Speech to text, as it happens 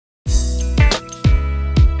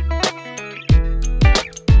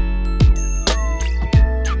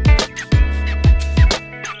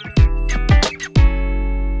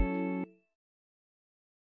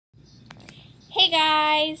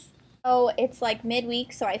So it's like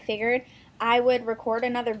midweek, so I figured I would record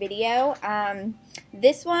another video.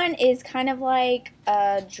 This one is kind of like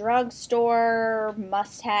a drugstore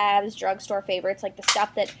must-haves, drugstore favorites, like the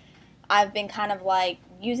stuff that I've been kind of like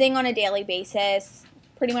using on a daily basis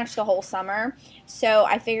pretty much the whole summer. So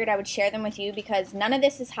I figured I would share them with you because none of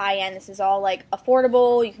this is high-end. This is all like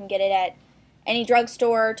affordable. You can get it at any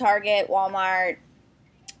drugstore, Target, Walmart,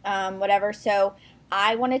 whatever. So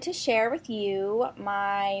I wanted to share with you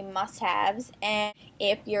my must-haves, and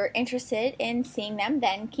if you're interested in seeing them,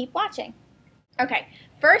 then keep watching. Okay,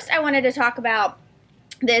 first I wanted to talk about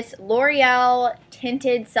this L'Oreal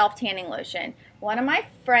tinted self-tanning lotion. One of my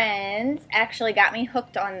friends actually got me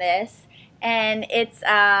hooked on this, and it's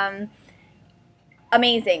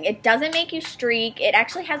amazing. It doesn't make you streak. It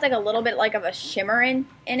actually has like a little bit like of a shimmer in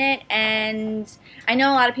it, and I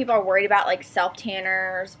know a lot of people are worried about like self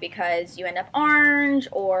tanners because you end up orange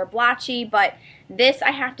or blotchy, but this,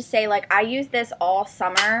 I have to say, like, I use this all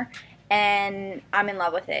summer and I'm in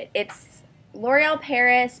love with it. It's L'Oreal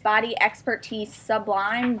Paris Body Expertise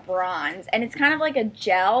Sublime Bronze, and it's kind of like a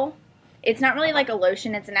gel. It's not really like a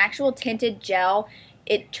lotion, it's an actual tinted gel.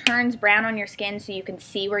 It turns brown on your skin so you can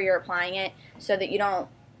see where you're applying it, so that you don't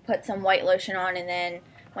put some white lotion on and then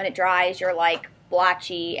when it dries you're like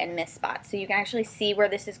blotchy and miss spots. So you can actually see where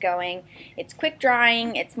this is going. It's quick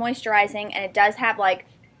drying, it's moisturizing, and it does have like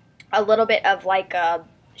a little bit of like a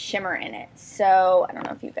shimmer in it. So I don't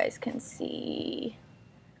know if you guys can see.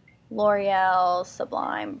 L'Oreal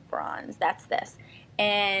Sublime Bronze, that's this.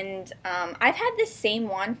 And I've had this same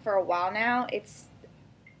one for a while now. It's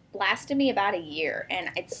lasted me about a year, and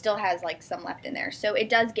it still has like some left in there, so it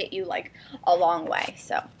does get you like a long way.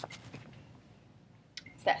 So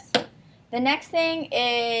it's this. The next thing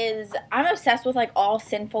is, I'm obsessed with like all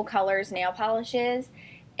Sinful colors nail polishes,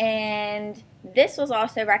 and this was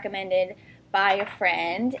also recommended by a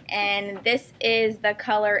friend, and this is the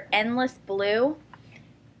color Endless Blue,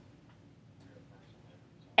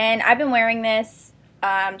 and I've been wearing this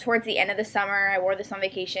towards the end of the summer. I wore this on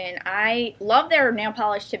vacation. I love their nail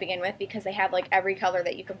polish to begin with because they have like every color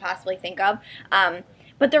that you can possibly think of.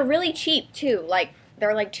 But they're really cheap too. Like,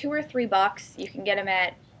 they're like $2 or $3. You can get them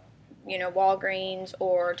at, you know, Walgreens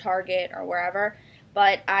or Target or wherever.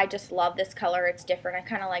 But I just love this color. It's different. I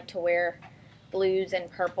kind of like to wear blues and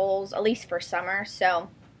purples, at least for summer. So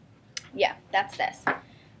yeah, that's this.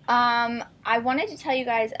 I wanted to tell you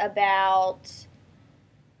guys about,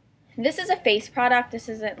 this is a face product. This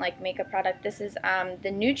isn't like makeup product. This is the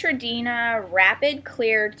Neutrogena Rapid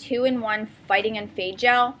Clear 2-in-1 Fighting and Fade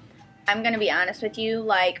Gel. I'm going to be honest with you,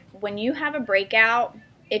 like, when you have a breakout,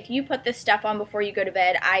 if you put this stuff on before you go to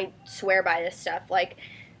bed, I swear by this stuff. Like,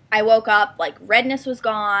 I woke up, like, redness was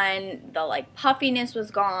gone, the, like, puffiness was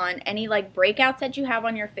gone, any, like, breakouts that you have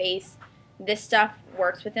on your face, this stuff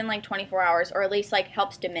works within, like, 24 hours, or at least, like,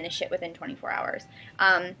 helps diminish it within 24 hours.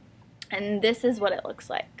 And this is what it looks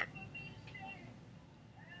like.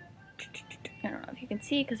 I don't know if you can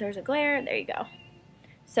see because there's a glare. There you go.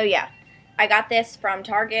 So yeah, I got this from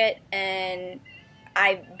Target, and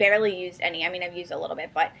I barely used any. I mean, I've used a little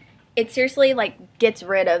bit, but it seriously like gets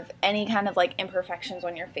rid of any kind of like imperfections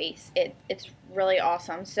on your face. It's really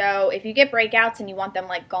awesome. So if you get breakouts and you want them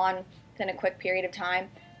like gone within a quick period of time,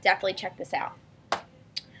 definitely check this out.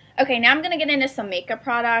 Okay, now I'm going to get into some makeup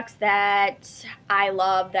products that I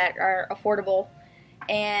love that are affordable.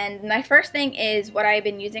 And my first thing is what I've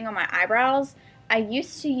been using on my eyebrows. I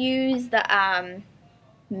used to use the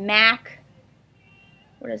MAC,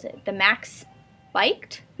 what is it? The MAC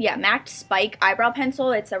Spiked? Yeah, MAC Spike eyebrow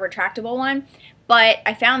pencil. It's a retractable one. But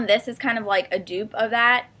I found this is kind of like a dupe of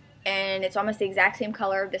that, and it's almost the exact same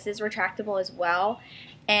color. This is retractable as well,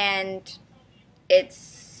 and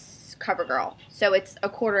it's CoverGirl, so it's a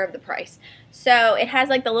quarter of the price. So it has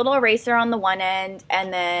like the little eraser on the one end,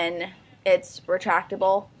 and then it's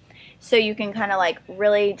retractable, so you can kind of like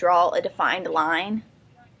really draw a defined line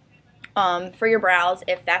for your brows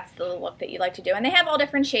if that's the look that you like to do. And they have all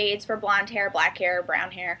different shades for blonde hair, black hair,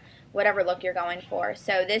 brown hair, whatever look you're going for.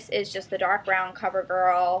 So this is just the dark brown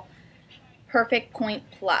CoverGirl Perfect Point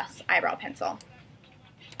Plus eyebrow pencil.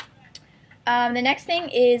 The next thing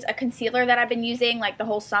is a concealer that I've been using like the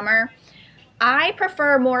whole summer. I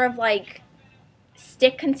prefer more of like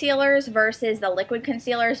stick concealers versus the liquid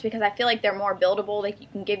concealers because I feel like they're more buildable. They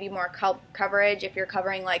can give you more coverage if you're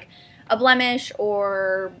covering like a blemish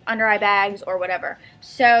or under eye bags or whatever.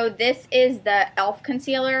 So this is the e.l.f.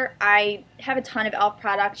 concealer. I have a ton of e.l.f.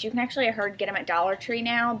 products. You can actually, I heard, get them at Dollar Tree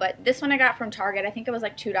now, but this one I got from Target. I think it was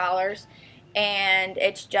like $2, and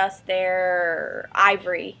it's just their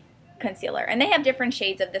ivory concealer. And they have different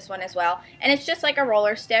shades of this one as well. And it's just like a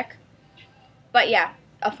roller stick. But yeah,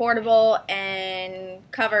 affordable and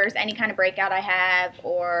covers any kind of breakout I have,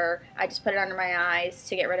 or I just put it under my eyes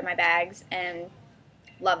to get rid of my bags, and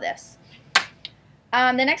love this.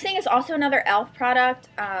 The next thing is also another e.l.f. product.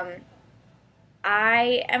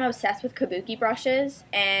 I am obsessed with Kabuki brushes,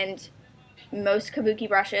 and most Kabuki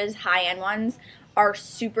brushes, high-end ones, are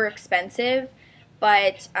super expensive,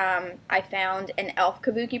 but I found an e.l.f.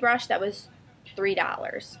 Kabuki brush that was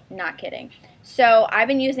 $3. Not kidding. So I've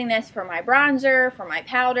been using this for my bronzer, for my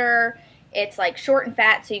powder. It's like short and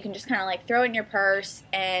fat, so you can just kind of like throw it in your purse,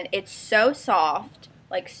 and it's so soft,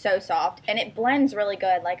 like so soft, and it blends really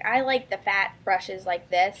good. Like, I like the fat brushes like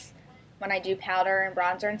this when I do powder and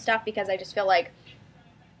bronzer and stuff, because I just feel like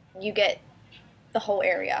you get the whole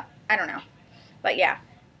area. I don't know. But yeah,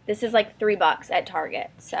 this is like $3 at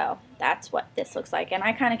Target, so that's what this looks like, and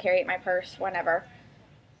I kind of carry it in my purse whenever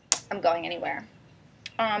I'm going anywhere.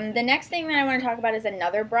 The next thing that I want to talk about is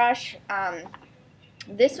another brush.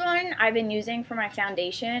 This one I've been using for my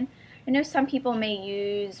foundation. I know some people may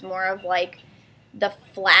use more of like the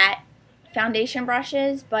flat foundation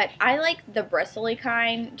brushes, but I like the bristly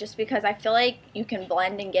kind just because I feel like you can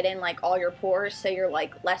blend and get in like all your pores, so you're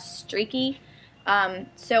like less streaky.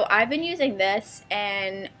 So I've been using this,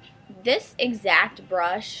 and this exact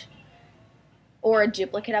brush or a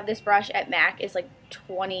duplicate of this brush at MAC is like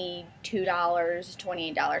 $22,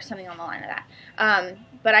 $28, something on the line of that.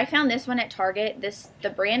 But I found this one at Target. The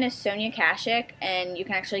brand is Sonia Kashuk, and you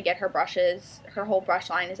can actually get her brushes. Her whole brush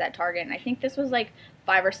line is at Target, and I think this was like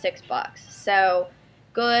 $5 or $6. So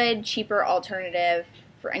good, cheaper alternative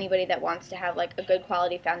for anybody that wants to have like a good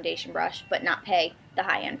quality foundation brush but not pay the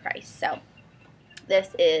high-end price. So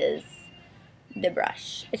this is the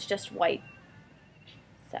brush. It's just white.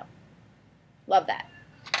 So love that.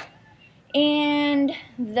 And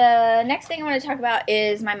the next thing I want to talk about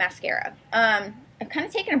is my mascara. I've kind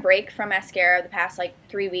of taken a break from mascara the past like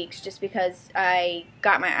 3 weeks just because I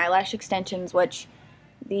got my eyelash extensions, which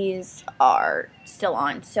these are still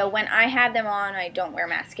on. So when I have them on, I don't wear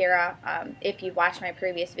mascara. If you've watched my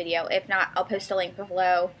previous video. If not, I'll post a link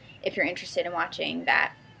below if you're interested in watching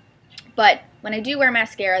that. But when I do wear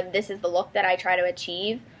mascara, this is the look that I try to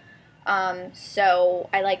achieve. So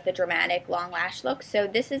I like the dramatic long lash look. So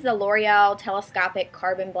this is the Loreal Telescopic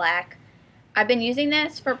Carbon Black. I've been using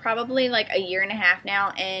this for probably like a year and a half now,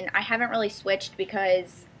 and I haven't really switched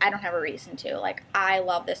because I don't have a reason to. Like, I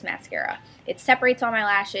love this mascara. It separates all my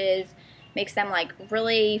lashes, makes them like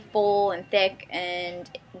really full and thick, and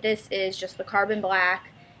this is just the Carbon Black,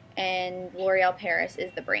 and L'Oreal Paris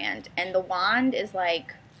is the brand. And the wand is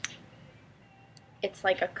like, it's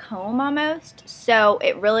like a comb almost, so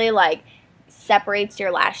it really like separates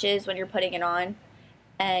your lashes when you're putting it on,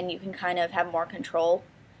 and you can kind of have more control.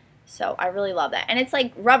 So I really love that. And it's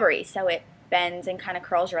like rubbery, so it bends and kind of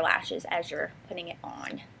curls your lashes as you're putting it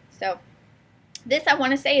on. So this, I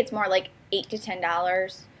want to say it's more like $8 to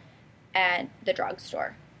 $10 at the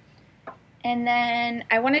drugstore. And then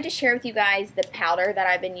I wanted to share with you guys the powder that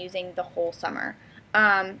I've been using the whole summer.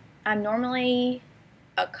 I'm normally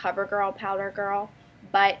a CoverGirl powder girl,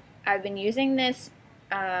 but I've been using this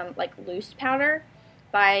like loose powder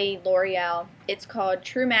by L'Oreal. It's called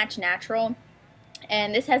True Match Natural,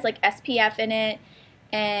 and this has like SPF in it,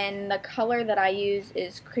 and the color that I use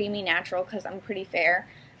is Creamy Natural because I'm pretty fair.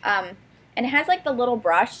 And it has like the little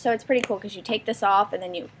brush, so it's pretty cool because you take this off and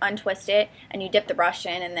then you untwist it and you dip the brush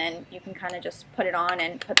in, and then you can kind of just put it on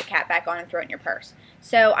and put the cap back on and throw it in your purse.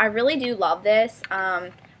 So I really do love this.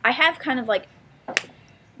 I have kind of like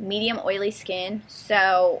medium oily skin,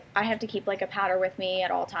 so I have to keep like a powder with me at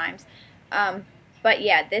all times. But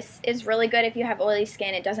yeah, this is really good if you have oily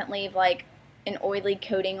skin. It doesn't leave like an oily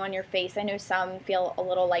coating on your face. I know some feel a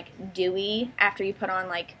little like dewy after you put on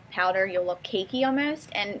like powder. You'll look cakey almost,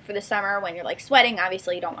 and for the summer when you're like sweating,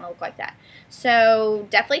 obviously you don't want to look like that. So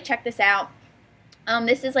definitely check this out.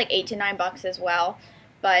 This is like $8 to $9 as well,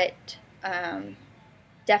 but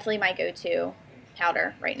definitely my go-to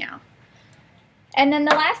powder right now. And then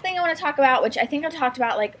the last thing I want to talk about, which I think I talked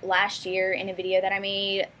about like last year in a video that I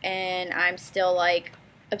made, and I'm still like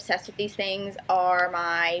obsessed with these things, are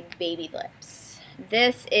my Babylips.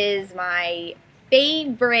 This is my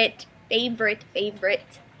favorite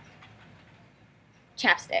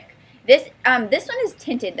chapstick. This one is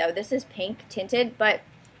tinted though. This is pink tinted, but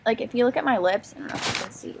like if you look at my lips, I don't know if you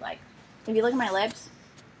can see, like if you look at my lips,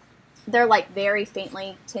 they're like very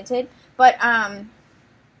faintly tinted, but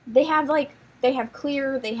they have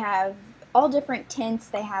clear, they have all different tints.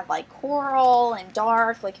 They have like coral and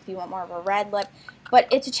dark, like if you want more of a red lip, but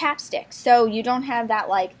it's a chapstick, so you don't have that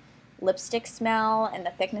like lipstick smell and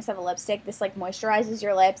the thickness of a lipstick. This like moisturizes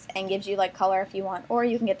your lips and gives you like color if you want, or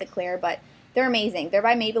you can get the clear, but They're amazing. They're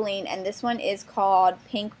by Maybelline, and this one is called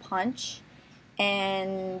Pink Punch,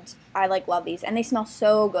 and I like love these, and they smell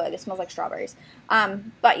so good. It smells like strawberries.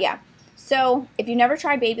 But yeah, so if you've never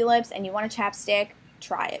tried Babylips and you want a chapstick,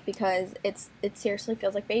 try it, because it seriously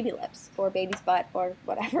feels like baby lips or baby's butt or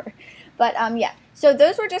whatever. But yeah, so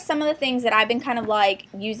those were just some of the things that I've been kind of like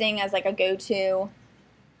using as like a go-to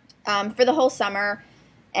for the whole summer.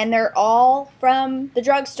 And they're all from the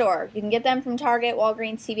drugstore. You can get them from Target,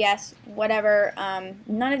 Walgreens, CVS, whatever.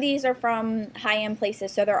 None of these are from high-end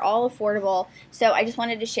places, so they're all affordable. So I just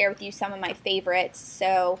wanted to share with you some of my favorites.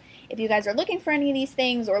 So if you guys are looking for any of these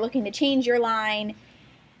things or looking to change your line,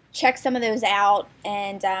 check some of those out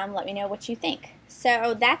and let me know what you think.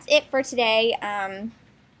 So that's it for today.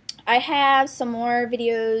 I have some more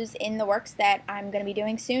videos in the works that I'm going to be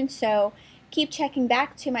doing soon, so keep checking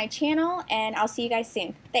back to my channel, and I'll see you guys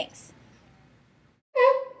soon. Thanks.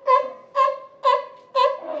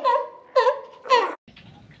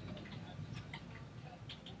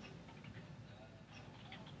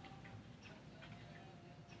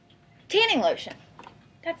 Tanning lotion.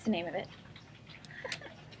 That's the name of it.